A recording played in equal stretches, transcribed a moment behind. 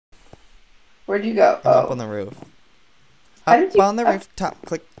Where'd you go? I'm up on the roof. How Up did you- on the rooftop.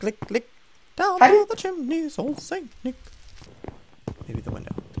 Click, click, click. Down How to did- the chimneys, old Saint Nick. Maybe the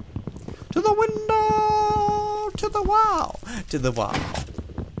window. To the window! To the wall! To the wall.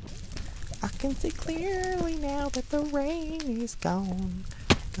 I can see clearly now that the rain is gone.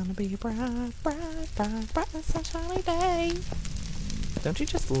 Gonna be a bright, bright, bright, bright, sunshiny day. Don't you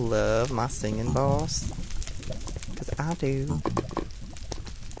just love my singing, boss? 'Cause I do.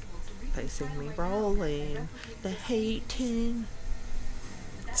 They see me rolling the hating.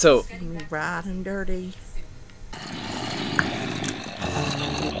 So, me riding dirty.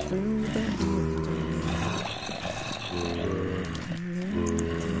 Through the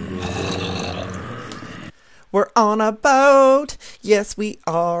We're on a boat. Yes, we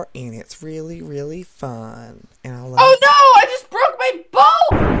are, and it's really, really fun. And I love. Oh no! I just broke my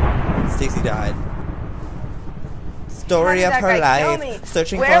boat. Stacy died. Story of How did her that guy kill life, me?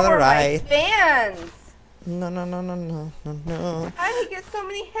 searching Where for the were right. my fans? No, no, no, no, no, no, no. How did he get so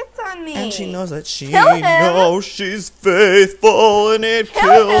many hits on me? And she knows that she Kill him. knows she's faithful, and it Kill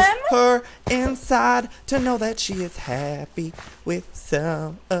kills him. her inside to know that she is happy with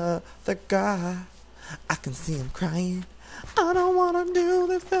some other guy. I can see him crying. I don't want to do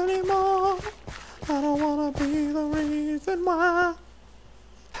this anymore. I don't want to be the reason why.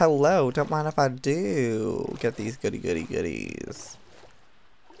 Hello, don't mind if I do get these goodies.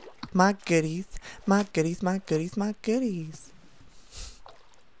 My goodies, my goodies, my goodies, my goodies.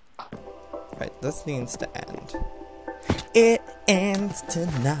 Right, this needs to end. It ends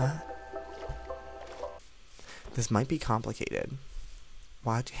tonight. This might be complicated.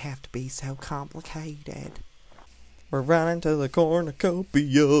 Why'd you have to be so complicated? We're running to the cornucopia,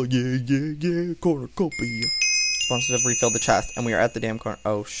 yeah, cornucopia. Sponsors have refilled the chest, and we are at the damn corner.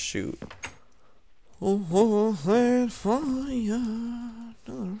 Oh, shoot.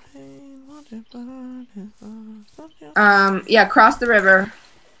 Yeah, cross the river.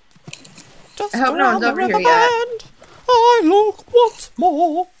 Just I hope no one's around the over here river yet. bend, I look once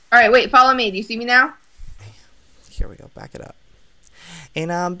more. Alright, wait, follow me. Do you see me now? Here we go, back it up.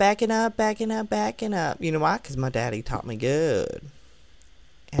 And I'm backing up. You know why? Because my daddy taught me good.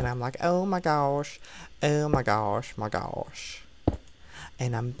 And I'm like, oh my gosh. And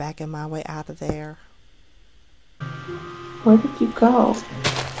I'm backing my way out of there. Where did you go?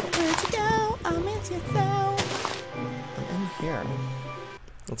 Where'd you go? I miss you so. I'm in here.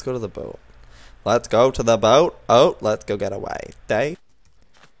 Let's go to the boat. Let's go to the boat. Oh, let's go get away. Dave?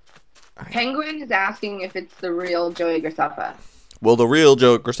 Penguin is asking if it's the real Joey Graceffa. Will the real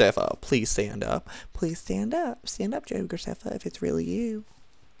Joey Graceffa please stand up? Please stand up. Stand up, Joey Graceffa, if it's really you.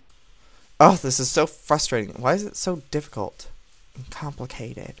 Oh, this is so frustrating. Why is it so difficult and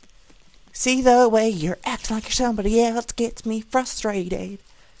complicated? See, the way you're acting like you're somebody else gets me frustrated.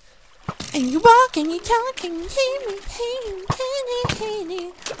 And you walk and you talk and you hear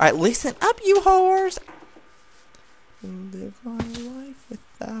me. Alright, listen up, you whores. Live my life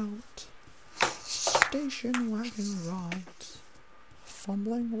without station wagon rides.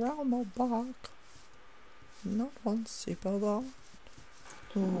 Fumbling around the back. Not one sip of that.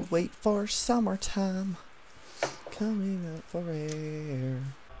 Oh, wait for summertime. Coming up for air.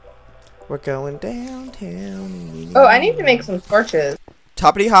 We're going downtown. Oh, I need to make some torches.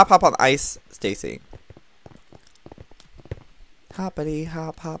 Toppity hop hop on ice, Stacy. Hoppity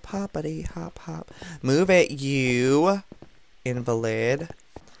hop hop hoppity hop hop. Move it, you invalid.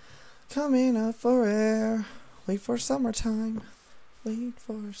 Coming up for air. Wait for summertime. Wait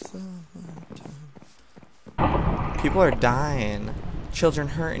for summertime. People are dying. Children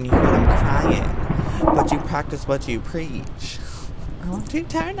hurting you and I'm crying. But you practice what you preach. I want to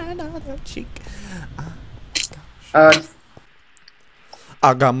turn another cheek.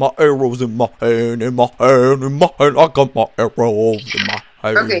 I got my arrows in my hand, I got my arrows in my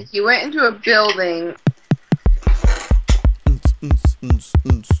hand. Okay, he went into a building.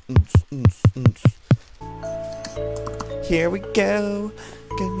 Here we go.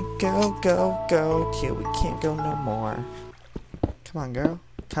 Gonna go till we can't go no more. Come on, girl.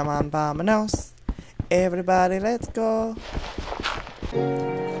 Come on, vamonos. Everybody, let's go.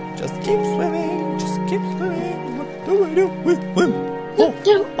 Just keep swimming. Just keep swimming. What do I do with swim? When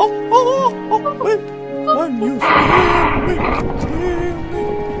you swim,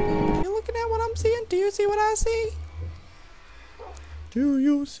 you looking at what I'm seeing? Do you see what I see? Do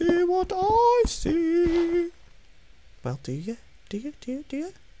you see what I see? Well, do you? Do you?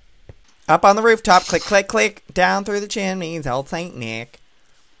 Up on the rooftop, click, click, click. Down through the chimneys, old Saint Nick.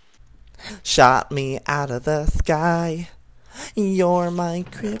 Shot me out of the sky. You're my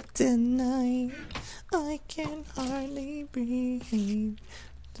kryptonite. I can hardly breathe.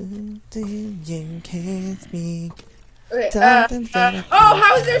 You can't speak. Okay, oh,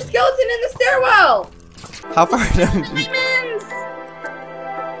 how is there a skeleton in the stairwell? How far down? Diamonds!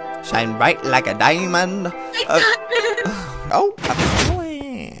 Shine bright like a diamond. Diamonds! Oh, I'm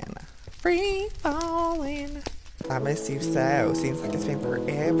falling. Free falling. I miss you so. Seems like it's been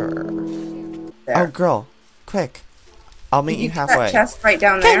forever. There. Oh, girl. Quick. I'll meet you halfway. That chest right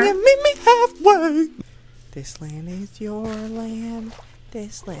down Can there. you meet me halfway? This land is your land.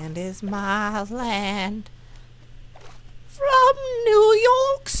 This land is my land. From New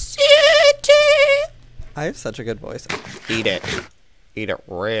York City. I have such a good voice. Eat it. Eat it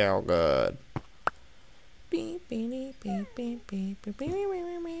real good.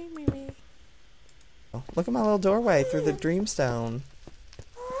 Oh, look at my little doorway through the dreamstone.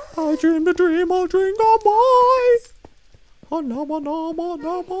 I dreamed a dream, I'll drink all my. Where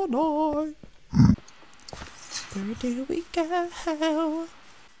do we go?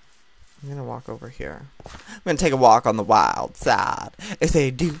 I'm gonna walk over here. I'm gonna take a walk on the wild side. I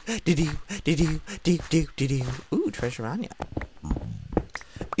say do do do do do do do do do. Ooh, treasure on ya.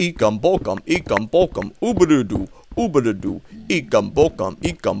 Eekum bokum, oobadoo, oobadoo, eekum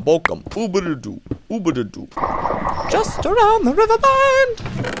bokum, oobadoo. Just around the river bend.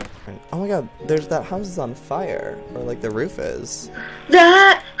 Oh my god, there's that house is on fire. Or like the roof is.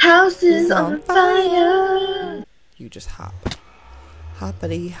 That house is on fire. You just hop.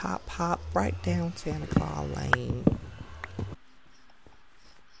 Hoppity hop hop right down Santa Claus Lane.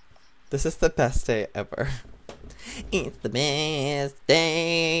 This is the best day ever. It's the best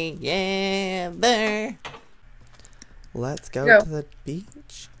day ever. Let's go to the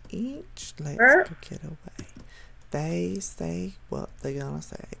beach. Let's go get away. They say what they gonna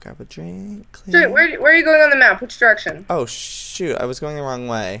say. Grab a drink. Where are you going on the map? Which direction? Oh shoot, I was going the wrong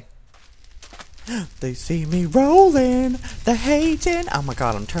way. They see me rolling, they hating. Oh my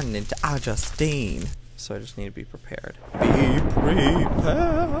god, I'm turning into Justine. So I just need to be prepared. Be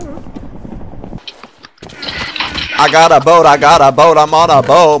prepared. I got a boat, I'm on a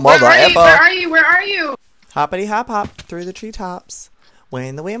boat, mother effer. Where are you? Hoppity hop hop through the treetops.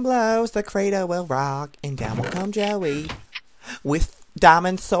 When the wind blows, the cradle will rock, and down will come Joey, with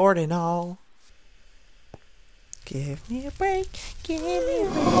diamond sword and all. Give me a break, give me a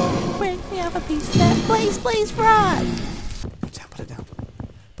break, break me off a piece of that blaze rock. Put it down.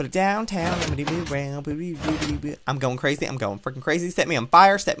 Put it downtown. I'm going crazy. I'm going freaking crazy. Set me on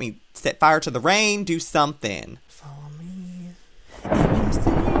fire. Set fire to the rain. Do something. Follow me.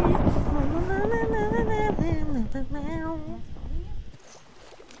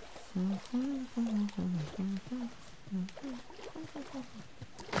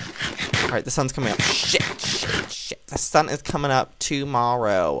 Alright, the sun's coming up. Shit. The sun is coming up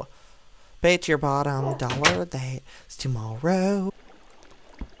tomorrow. Bet your bottom dollar that's tomorrow.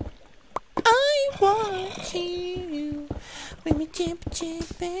 I want you with me temperature.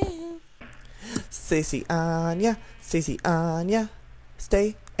 Stacey Anya, stay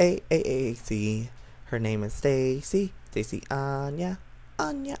AAAC. Her name is Stacey Anya.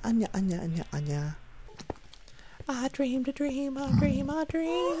 Anya. I dreamed a dream,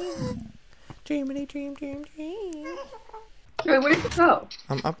 Dreamity dream. Wait, where did you go?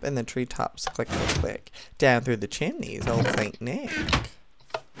 I'm up in the treetops. Click. Down through the chimneys, old Saint Nick.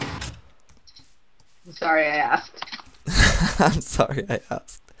 I'm sorry I asked. I'm sorry I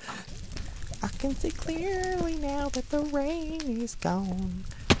asked. I can see clearly now that the rain is gone.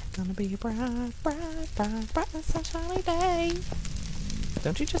 Gonna be a bright, sunshiny day.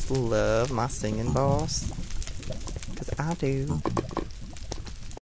 Don't you just love my singing, boss? 'Cause I do.